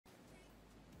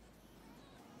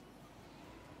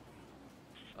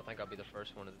think I'll be the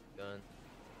first one to the gun.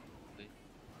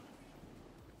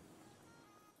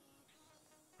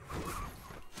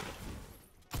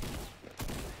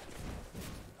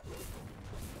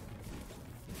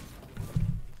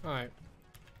 Alright.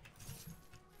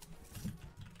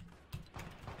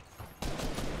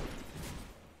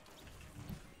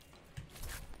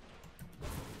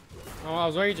 Oh, I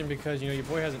was raging because, you know, your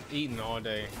boy hasn't eaten all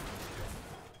day.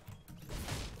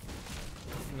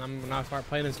 And when I start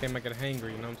playing this game, I get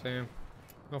hangry, you know what I'm saying?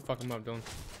 Go fuck him up, Dylan.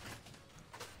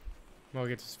 I'm gonna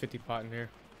get this 50 pot in here.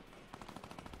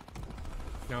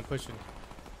 Now I'm pushing.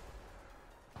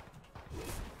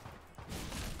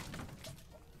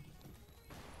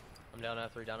 I'm down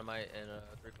at 3 dynamite and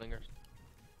 3 clingers.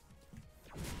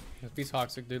 Let's be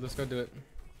toxic, dude. Let's go do it.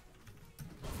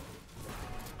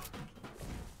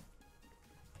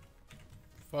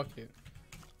 Fuck it.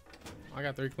 I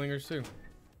got 3 clingers too.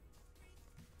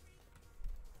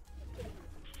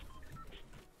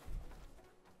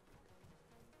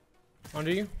 Under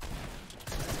you?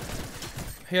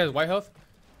 He has white health?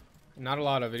 Not a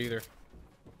lot of it either.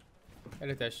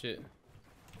 Edit that shit.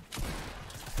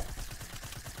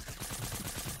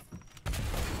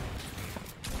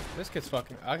 This kid's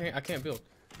fucking. I can't build.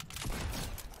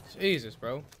 Jesus,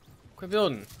 bro. Quit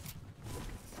building.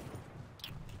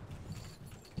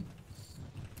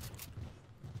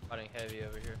 Fighting heavy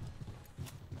over here.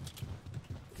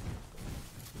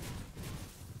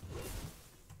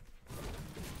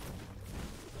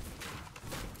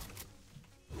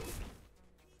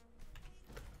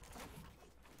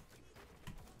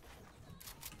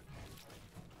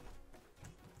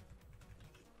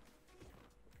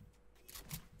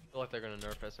 I feel like they're gonna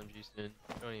nerf SMG soon.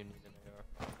 You don't even need an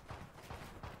AR.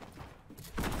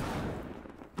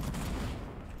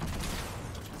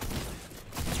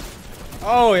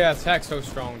 Oh yeah, attack's so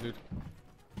strong, dude.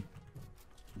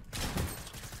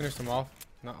 Finished them off.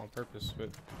 Not on purpose, but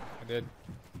I did.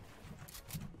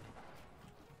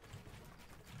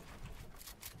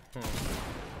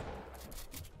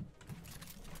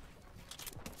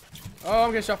 Oh,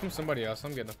 I'm getting shot from somebody else.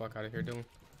 I'm getting the fuck out of here, Dylan.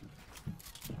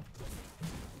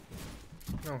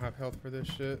 I don't have health for this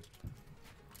shit.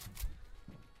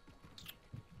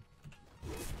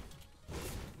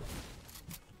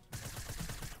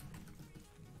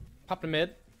 Pop the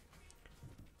mid.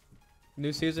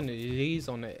 New season is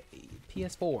on the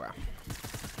PS4.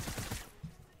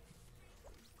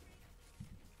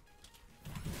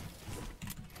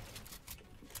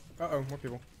 Uh-oh, more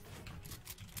people.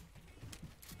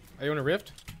 Are you on a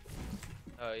rift?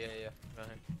 Oh, yeah, yeah. Right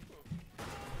here.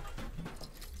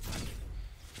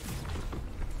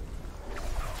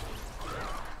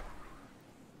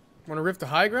 Want to rift the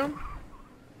high ground?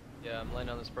 Yeah, I'm laying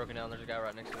down this broken down. There's a guy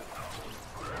right next to it.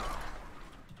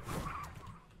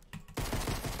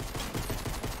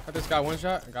 Got this guy one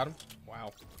shot. I got him.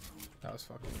 Wow. That was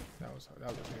fucking. That was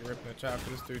a ripping the chat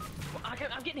for this dude. Well,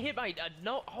 I'm getting hit by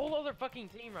no whole other fucking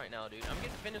team right now, dude. I'm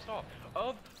getting finished off.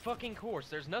 Of fucking course.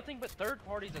 There's nothing but third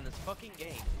parties in this fucking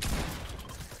game.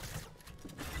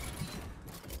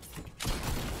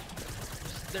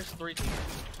 There's 3 teams.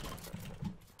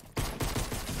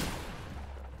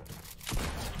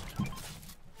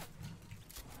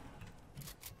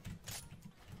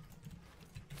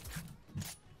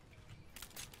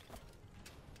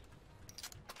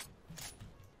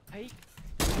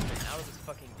 Take out of this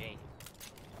fucking game.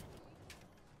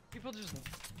 People just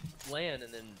land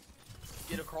and then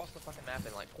get across the fucking map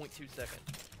in like 0.2 seconds.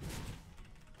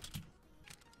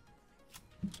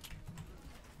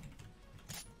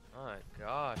 My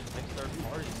gosh, it makes third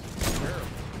parties terrible.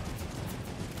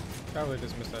 I really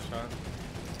just missed that shot.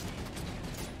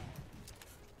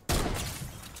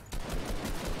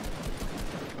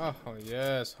 Oh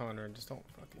yes, Hunter. Just don't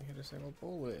fucking hit a single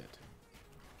bullet.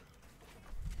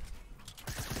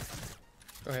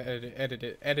 Go ahead,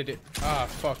 edit it. Ah,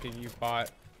 fucking you bot.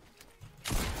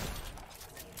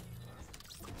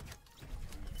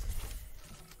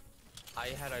 I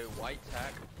had a white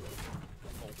tac,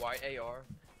 a white AR,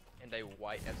 and a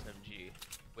white SMG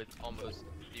with almost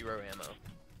 0 ammo.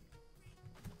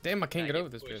 Damn, I can't get over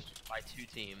this bitch. By 2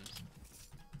 teams.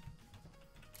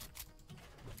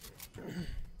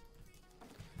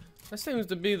 That seems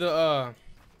to be the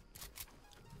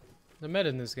meta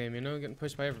in this game, you know, getting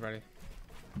pushed by everybody.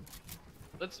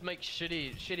 Let's make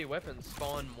shitty weapons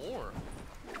spawn more.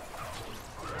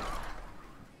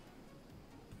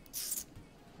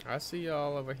 I see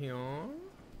y'all over here. I'm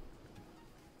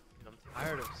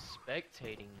tired of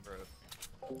spectating, bro.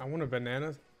 I want a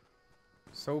banana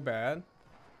so bad.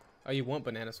 Oh, you want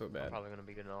banana so bad? I'm probably gonna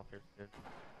be getting off here soon.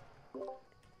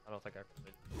 I don't think I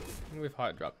could. We've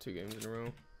hot dropped 2 games in a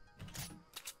row.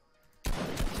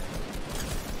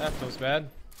 That feels bad.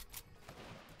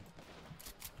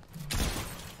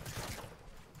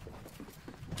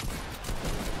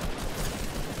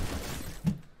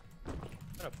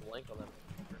 I'm gonna blank on them.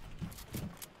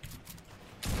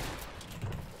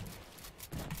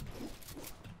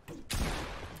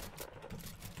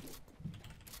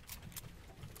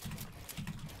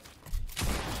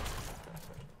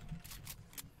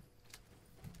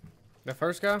 The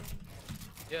first guy?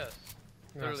 Yes.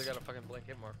 Literally Yes. got a fucking blank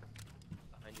hit marker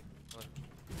behind you. Look.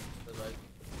 To the right.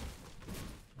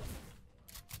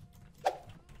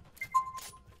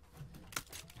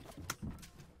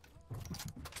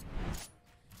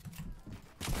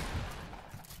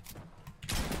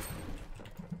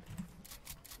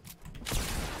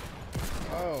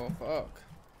 Oh, fuck.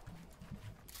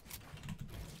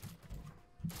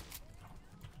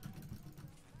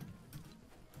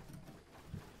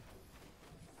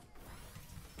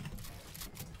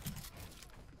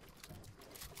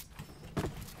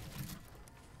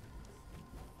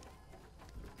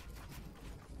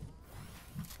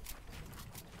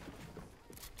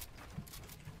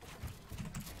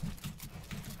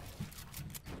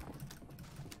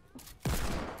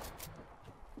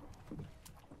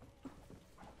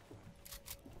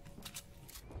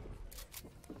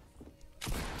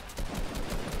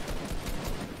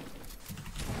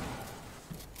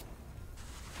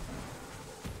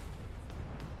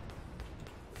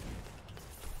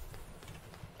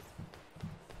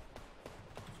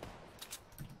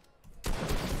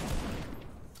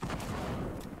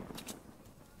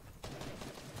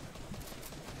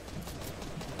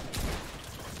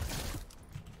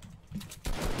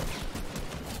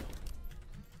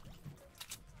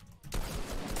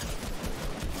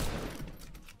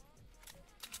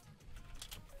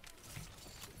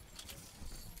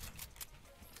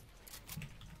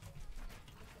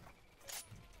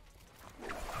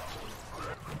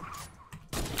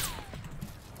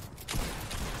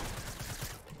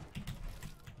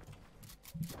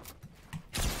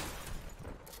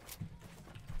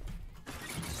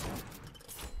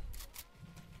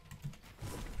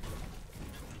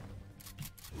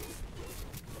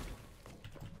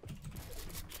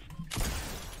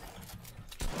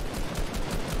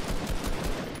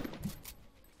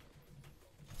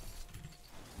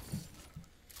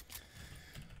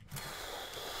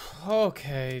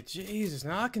 Okay, Jesus,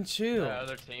 now I can chill. The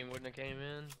other team wouldn't have came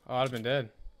in. Oh, I'd have been dead.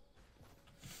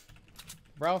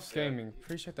 Ralph's Yeah. Gaming,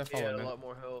 appreciate that He had follow, a man. lot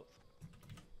more health.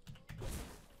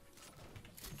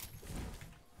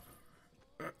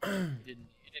 He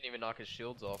didn't even knock his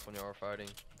shields off when you were fighting.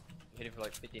 You hit him for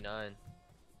like 59.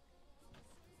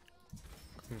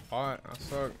 Bot, I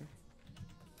suck.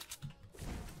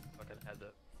 Fucking had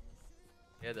the.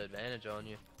 He had the advantage on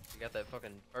you. You got that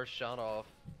fucking first shot off.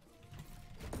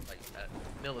 Like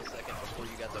a millisecond before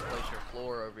you got to place your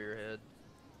floor over your head.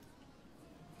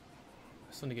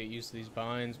 I still need to get used to these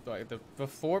binds, but like the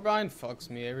floor bind fucks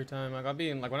me every time. Like I'll be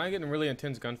in, like when I get in really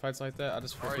intense gunfights like that, I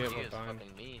just forget RNG what is bind.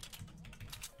 fucking me.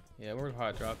 Yeah, we're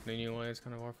hot dropping anyway. It's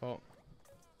kind of our fault.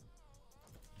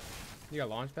 You got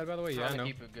launch pad by the way? Yeah, I know.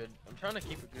 Keep it good. I'm trying to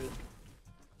keep it good.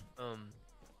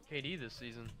 KD this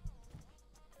season.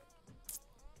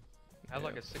 I had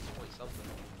like a 6 point something.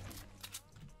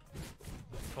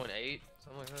 0.8,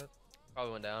 something like that.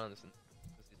 Probably went down in these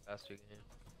past 2 games.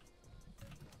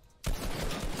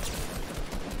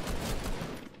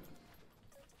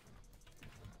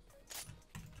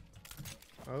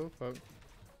 Oh fuck.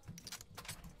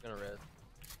 Gonna red.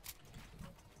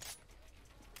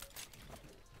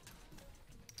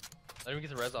 Let him get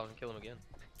the res off and kill him again.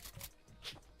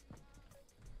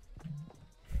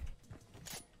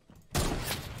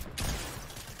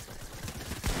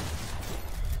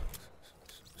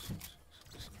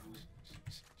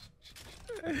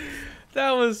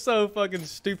 That was so fucking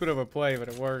stupid of a play, but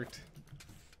it worked.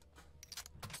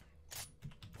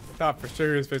 I thought for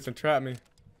sure he was supposed to trap me.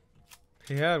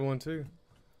 He had one too.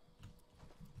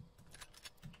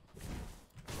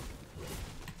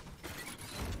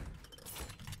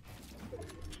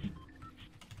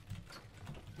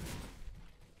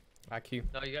 IQ.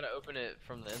 No, you gotta open it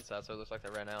from the inside so it looks like they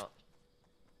ran out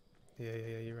Yeah,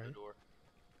 you're the right. door.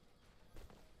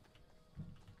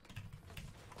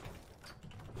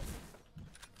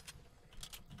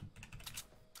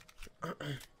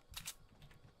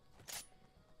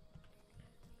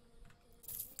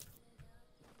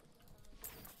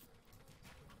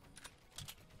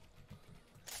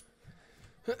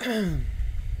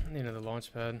 I need another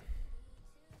launch pad.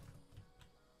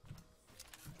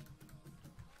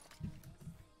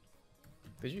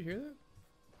 Did you hear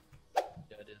that?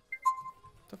 Yeah, I did.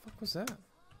 What the fuck was that?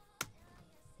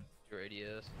 Your ADS.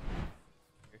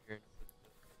 Here.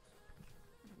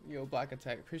 Yo, Black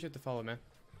Attack. Appreciate the follow, man.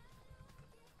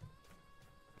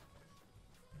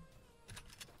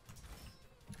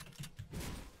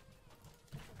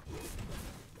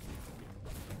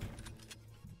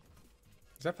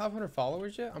 Is that 500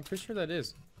 followers yet? I'm pretty sure that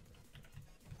is.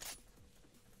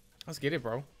 Let's get it,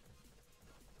 bro.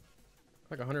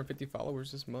 Like 150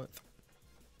 followers this month.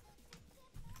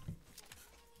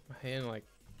 My hand like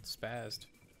spazzed.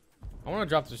 I want to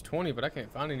drop this 20, but I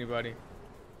can't find anybody.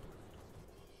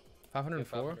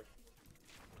 504?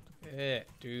 Yeah,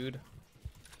 dude.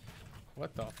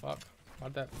 What the fuck?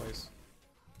 Why'd that place?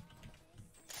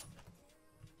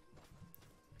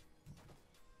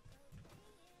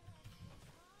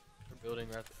 We're building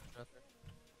right there.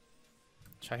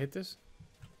 Should I hit this?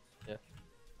 Yeah.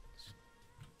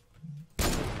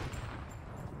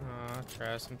 Ah,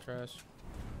 trash. I'm trash.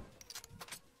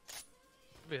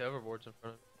 Could be hoverboards in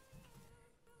front of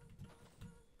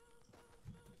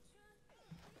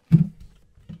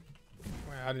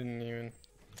I didn't even.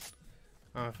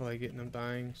 I don't feel like getting them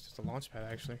dying. It's just a launch pad,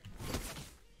 actually.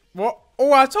 What?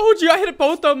 Oh, I told you I hit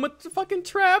both of them with the fucking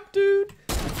trap, dude.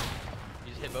 You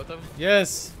just hit both of them?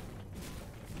 Yes.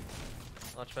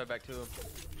 Launch pad back to him.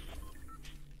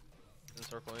 In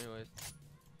circle, anyways.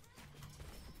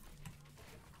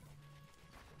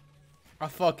 I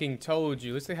fucking told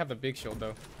you. At least they have a big shield,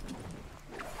 though.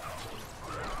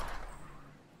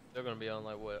 They're gonna be on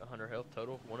like what, 100 health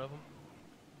total? One of them?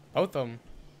 Both of them.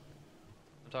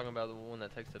 I'm talking about the one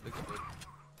that takes the big split.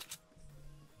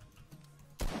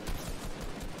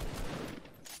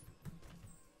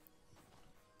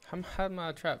 How'd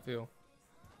my trap feel?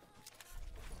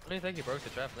 I don't even think he broke the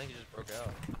trap. I think he just broke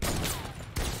out.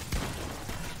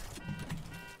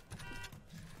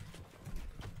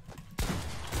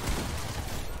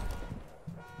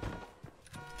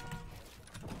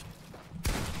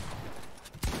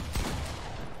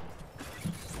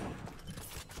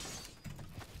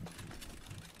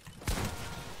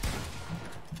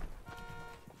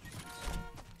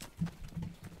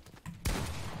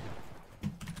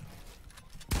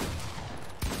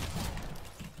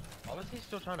 Why was he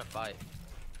still trying to fight?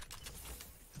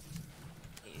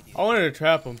 I wanted to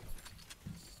trap him.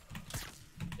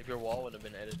 If your wall would have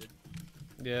been edited.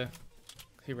 Yeah.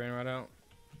 He ran right out.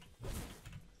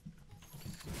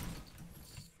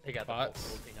 They got Bots. the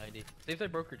full 1490. See if they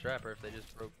broke your trap or if they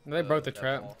just broke. No, they broke the that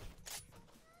trap. wall.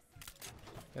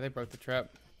 Yeah, they broke the trap.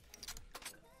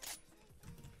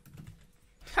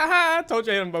 Haha, I told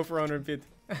you I hit them both for 150.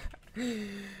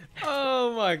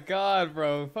 Oh my god,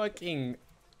 bro. Fucking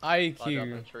Slide up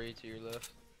IQ. a tree to your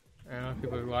left. I don't know,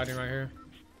 people are gliding right here.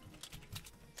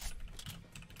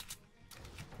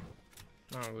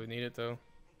 I don't really need it though.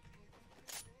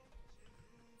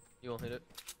 You won't hit it.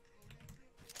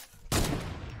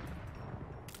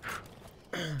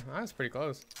 That's pretty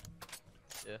close.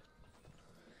 Yeah.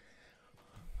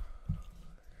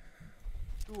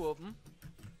 Two of them.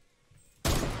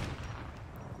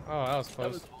 Oh, that was That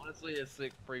close. was honestly a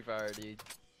sick free fire, dude.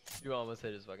 You almost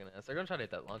hit his fucking ass. They're gonna try to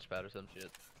hit that launch pad or some shit.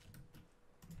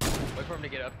 Wait for him to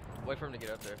get up. Wait for him to get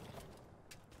up there.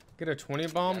 Get a 20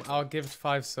 bomb, Exactly. I'll give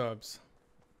 5 subs.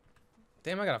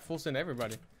 Damn, I got a full send to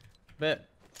everybody. Bet.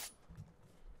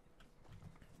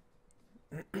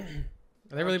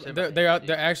 They really,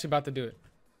 they're actually about to do it.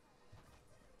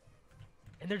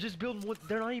 And they're just building what?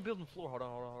 They're not even building floor. Hold on,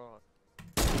 hold on, hold on.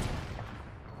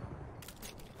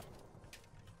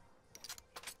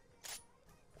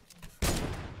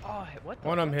 Oh, what the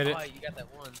One of them hit it. Oh, you got that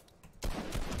one.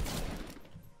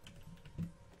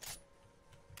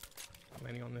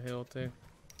 Landing on the hill too.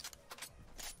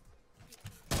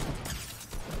 He's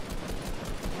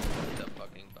a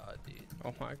fucking bot, dude.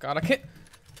 Oh my god, I can't.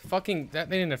 Fucking, that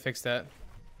they didn't fix that.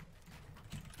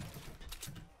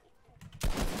 The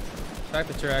fact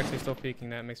that you're actually still peeking,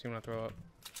 that makes me want to throw up.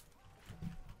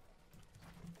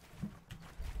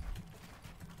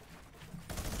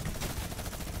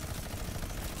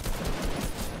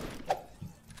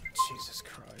 Jesus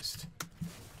Christ.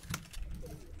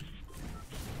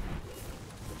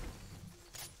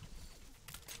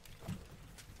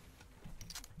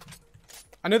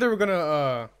 I knew they were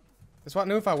gonna, that's why I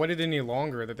knew if I waited any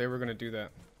longer that they were gonna do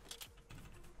that.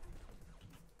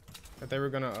 That they were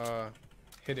gonna,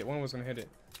 hit it. One was gonna hit it.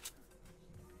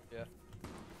 Yeah.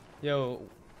 Yo,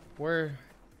 we're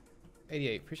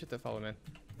 88. Appreciate the follow, man.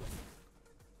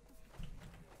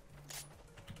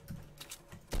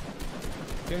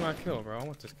 Get my kill, bro. I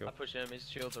want this kill. I push him. His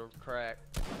shields are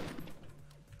cracked.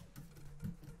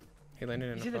 He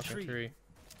landed He's in in a the fucking tree. tree.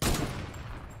 I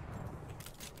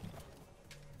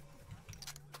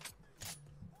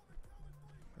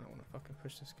don't want to fucking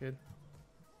push this kid.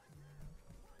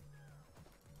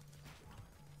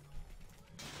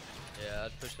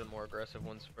 push the more aggressive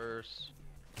ones first.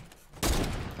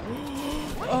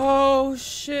 Oh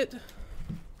shit!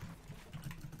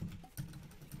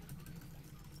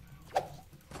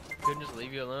 Couldn't just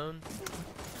leave you alone.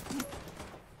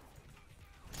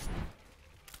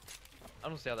 I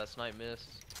don't see how that snipe missed.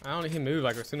 I don't know, he moved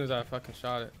like as soon as I fucking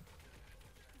shot it.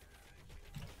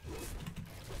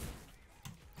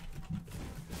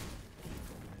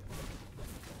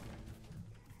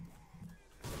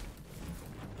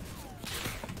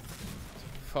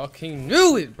 Fucking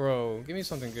knew it, bro. Give me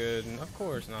something good. Of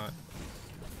course not.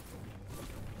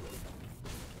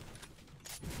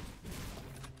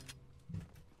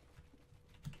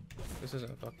 This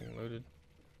isn't fucking loaded.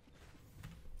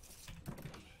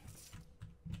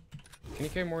 Can you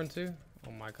carry more than 2?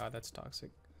 Oh my god, that's toxic.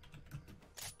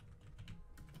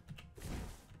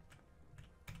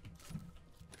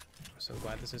 I'm so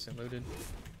glad this isn't loaded.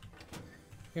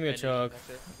 Give me a chug.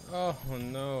 Oh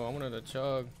no, I wanted a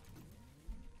chug.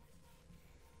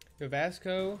 Yo,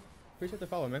 Vasco, appreciate the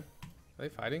follow, man. Are they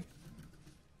fighting?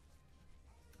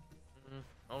 I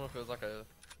don't know if it was like a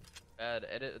bad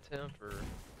edit attempt or.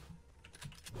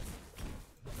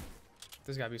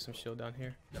 There's gotta be some shield down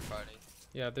here. They're fighting.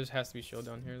 Yeah, there has to be shield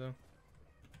down here though.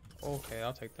 Okay,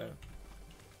 I'll take that.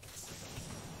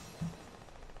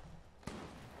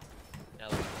 Now,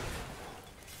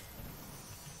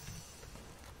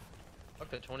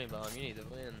 fuck the 20 bomb. You need to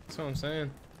win. That's what I'm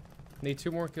saying. Need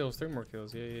 2 more kills, 3 more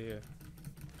kills. Yeah.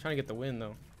 Trying to get the win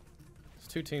though. There's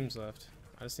 2 teams left.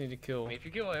 I just need to kill. I mean, if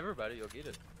you kill everybody, you'll get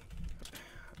it.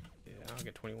 Yeah, I'll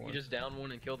get 21. You just down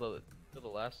one and kill the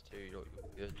last 2. You'll be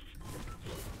good.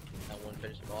 That one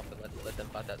finish them off and let them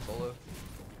fight that solo.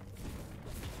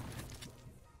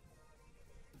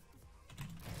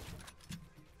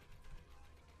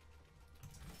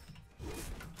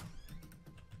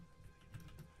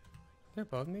 They're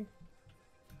above me.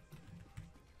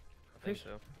 I think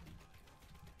so.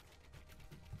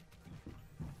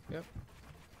 Yep.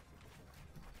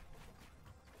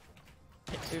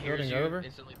 See, Here's building you, over.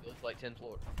 instantly built like 10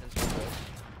 floors. 10 floors.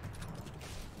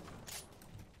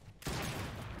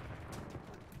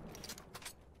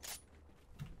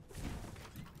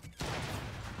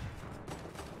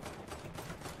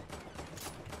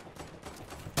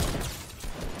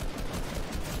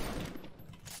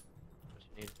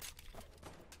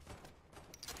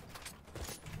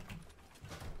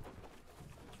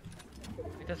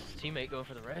 That's his teammate going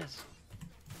for the res.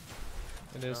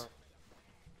 It is.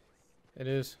 No. It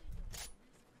is.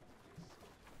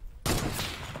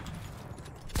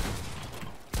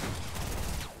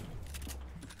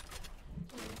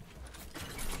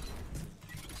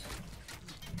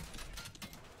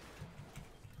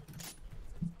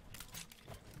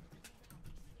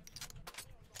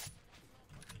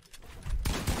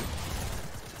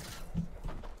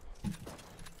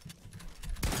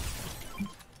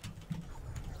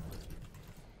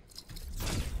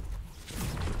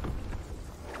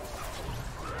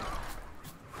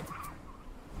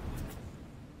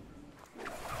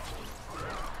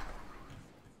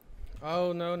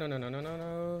 Oh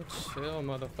no. Chill,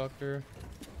 motherfucker.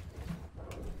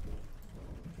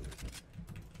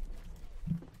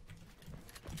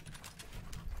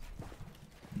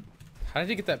 How did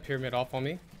you get that pyramid off on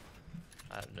me?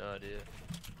 I have no idea.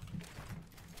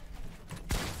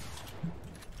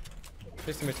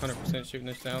 This makes 100% shooting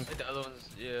this down. I think the other one's,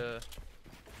 yeah.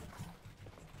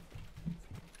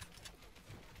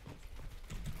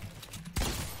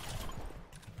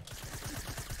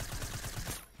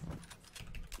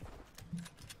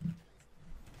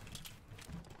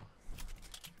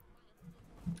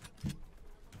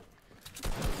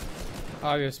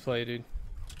 Obvious play, dude.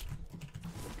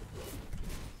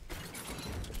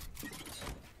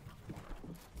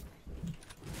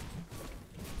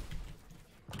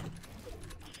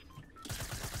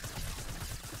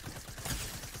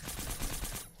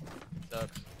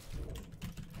 Sucks.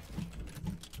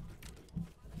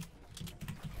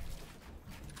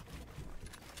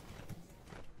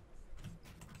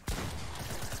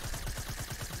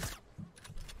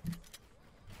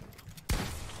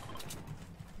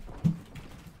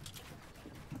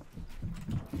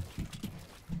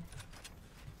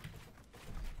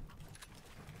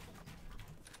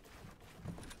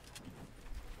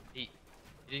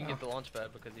 He didn't get the launch pad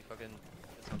because he fucking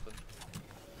did something.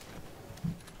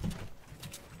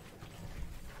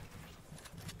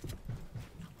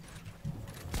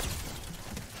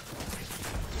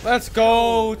 Let's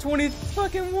go! 20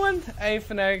 fucking 1! Hey,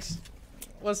 Finex.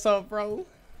 What's up, bro?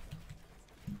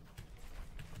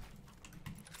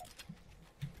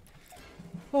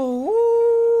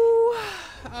 Oh,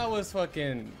 I was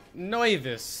fucking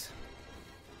nervous.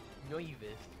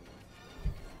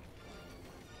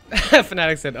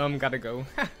 Fnatic said, gotta go.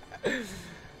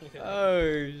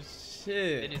 Oh,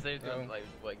 shit. Did you say bro. like,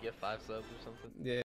 what, get 5 subs or something? Yeah.